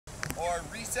or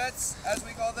resets, as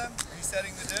we call them,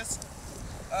 resetting the disc.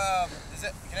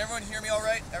 Can everyone hear me all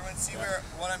right? Everyone see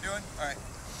what I'm doing? All right.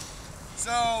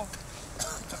 So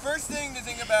the first thing to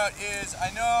think about is, I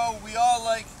know we all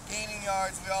like gaining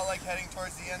yards, we all like heading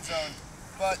towards the end zone,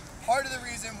 but part of the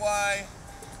reason why,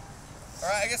 or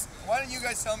I guess, why don't you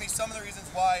guys tell me some of the reasons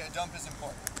why a jump is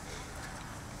important?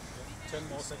 10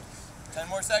 more seconds. 10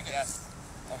 more seconds? Yes.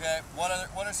 Okay, what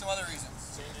are some other reasons?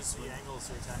 Changes the angles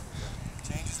you're attacking from.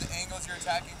 Changes the angles you're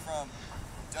attacking from.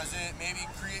 Does it maybe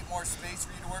create more space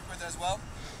for you to work with as well?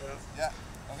 Yeah.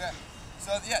 Yeah, okay.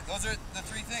 So yeah, those are the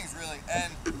three things really.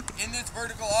 And in this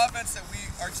vertical offense that we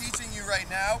are teaching you right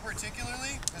now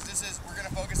particularly, because we're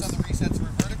gonna focus on the resets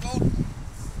for vertical,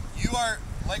 you are,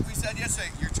 like we said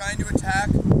yesterday, you're trying to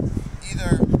attack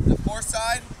either the force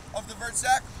side of the vert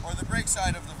stack or the brake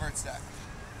side of the vert stack,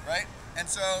 right? And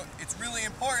so it's really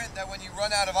important that when you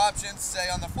run out of options, say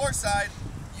on the force side,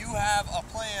 you have a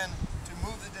plan to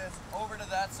move the disc over to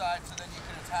that side so then you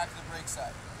can attack the brake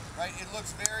side, right? It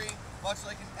looks very much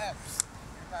like an F.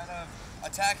 You're kind of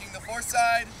attacking the force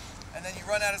side and then you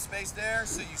run out of space there,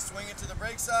 so you swing it to the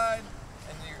brake side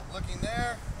and you're looking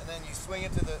there, and then you swing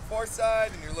it to the force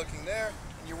side and you're looking there,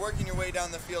 and you're working your way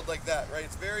down the field like that, right?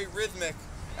 It's very rhythmic,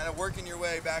 kind of working your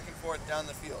way back and forth down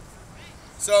the field.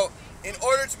 So in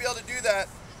order to be able to do that,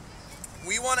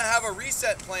 we want to have a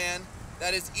reset plan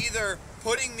that is either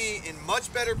putting me in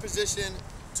much better position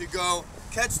to go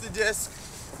catch the disc,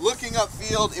 looking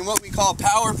upfield in what we call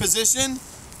power position,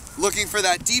 looking for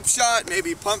that deep shot,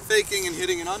 maybe pump faking and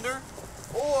hitting it under,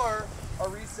 or a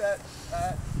reset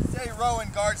that, say Rowan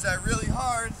guards that really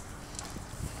hard,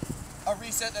 a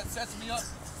reset that sets me up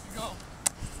to go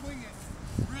swing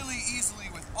it really easily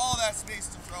with all that space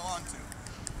to throw onto.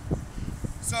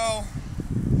 So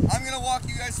I'm going to walk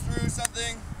you guys through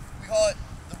something, we call it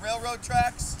the railroad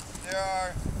tracks. There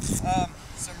are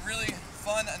some really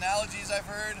fun analogies I've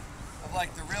heard of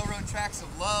like the railroad tracks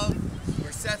of love,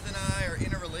 where Seth and I are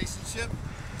in a relationship.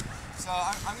 So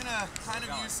I'm going to kind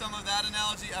of use some of that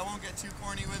analogy. I won't get too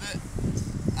corny with it.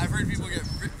 I've heard people get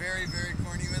very, very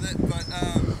corny with it, but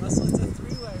Russell, it's a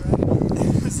three-way,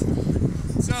 right?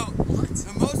 So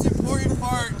the most important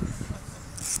part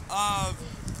of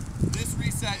this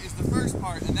reset is the first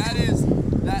part, and that is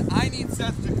that I need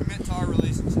Seth to commit to our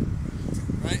relationship,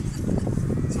 right?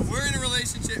 So we're in a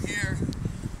relationship here,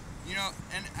 you know,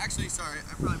 and actually, sorry,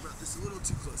 I probably brought this a little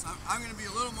too close. I'm going to be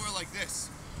a little more like this.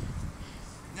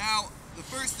 Now, the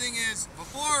first thing is,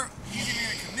 before he's even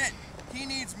going to commit, he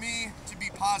needs me to be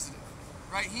positive,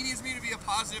 right? He needs me to be a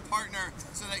positive partner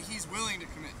so that he's willing to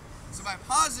commit. So by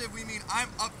positive, we mean I'm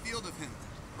upfield of him,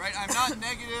 right? I'm not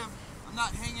negative. I'm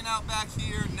not hanging out back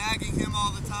here, nagging him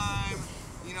all the time,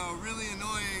 you know, really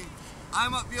annoying.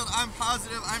 I'm upfield, I'm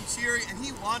positive, I'm cheery, and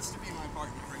he wants to be my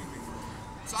partner for anything.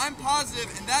 So I'm positive,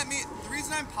 and that means, the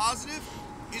reason I'm positive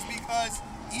is because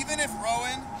even if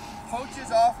Rowan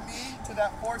poaches off me to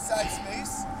that force side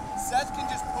space, Seth can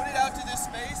just put it out to this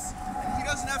space, and he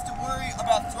doesn't have to worry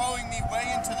about throwing me way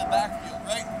into the backfield,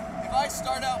 right? If I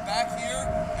start out back here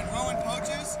and Rowan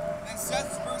poaches, then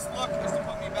Seth's first look is to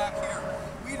put me back here.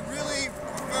 We'd really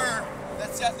prefer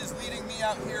that Seth is leading me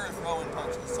out here if Rowan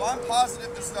punches. So I'm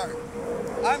positive to start.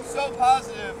 I'm so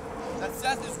positive that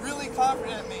Seth is really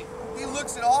confident in me. He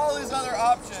looks at all his other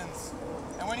options,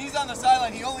 and when he's on the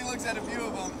sideline, he only looks at a few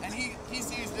of them, and he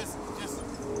sees this just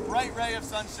bright ray of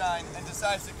sunshine and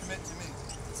decides to commit to me.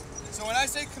 So when I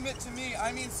say commit to me,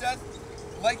 I mean Seth,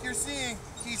 like you're seeing,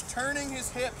 he's turning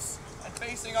his hips and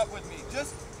facing up with me.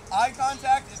 Just eye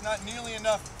contact is not nearly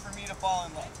enough for me to fall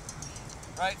in love.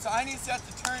 Right? So I need Seth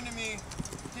to turn to me,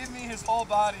 give me his whole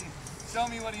body, show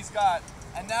me what he's got,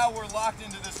 and now we're locked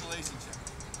into this relationship.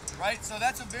 Right? So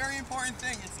that's a very important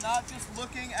thing. It's not just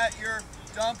looking at your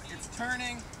jump, it's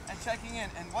turning and checking in.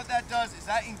 And what that does is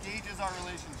that engages our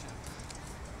relationship.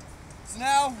 So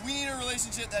now we need a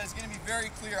relationship that is going to be very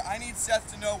clear. I need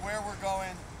Seth to know where we're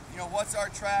going, you know, what's our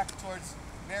track towards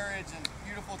marriage and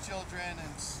beautiful children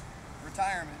and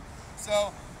retirement.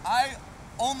 So I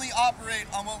only operate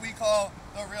on what we call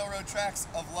the railroad tracks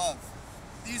of love.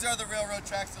 These are the railroad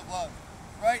tracks of love,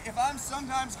 right? If I'm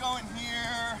sometimes going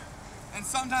here and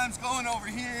sometimes going over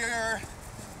here,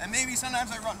 and maybe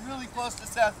sometimes I run really close to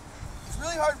Seth, it's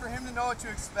really hard for him to know what to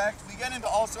expect. We get into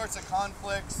all sorts of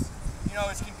conflicts. You know,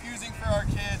 it's confusing for our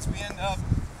kids. We end up,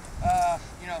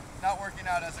 you know, not working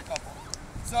out as a couple.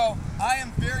 So I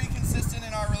am very consistent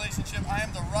in our relationship. I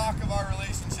am the rock of our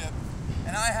relationship,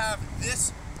 and I have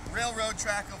this railroad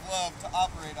track of love to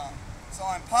operate on. So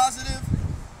I'm positive,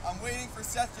 I'm waiting for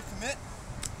Seth to commit,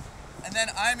 and then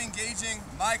I'm engaging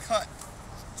my cut.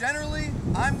 Generally,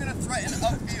 I'm going to threaten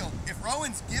upfield. If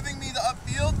Rowan's giving me the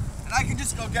upfield, then I can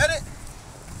just go get it.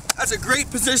 That's a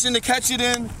great position to catch it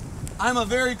in. I'm a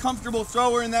very comfortable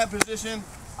thrower in that position.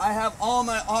 I have all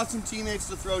my awesome teammates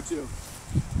to throw to. The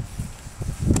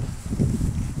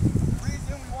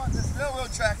reason we want this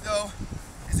railroad track though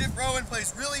is if Rowan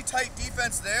plays really tight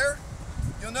defense there,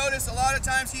 you'll notice a lot of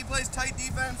times he plays tight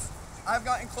defense, I've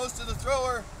gotten close to the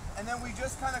thrower, and then we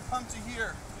just kind of come to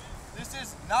here. This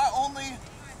is not only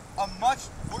a much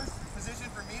worse position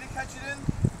for me to catch it in,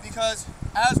 because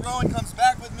as Rowan comes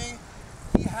back with me,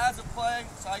 he has a play,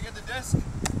 so I get the disc,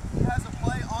 he has a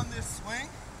play on this swing,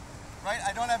 right?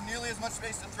 I don't have nearly as much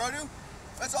space to throw to,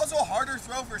 but it's also a harder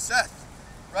throw for Seth,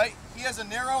 right? He has a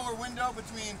narrower window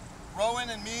between Rowan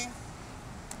and me.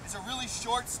 It's a really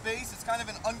short space. It's kind of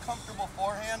an uncomfortable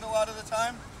forehand a lot of the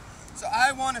time. So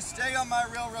I want to stay on my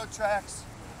railroad tracks.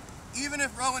 Even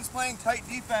if Rowan's playing tight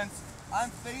defense, I'm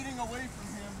fading away from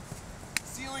him,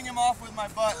 sealing him off with my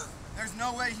butt. There's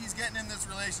no way he's getting in this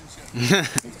relationship.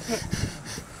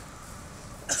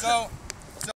 So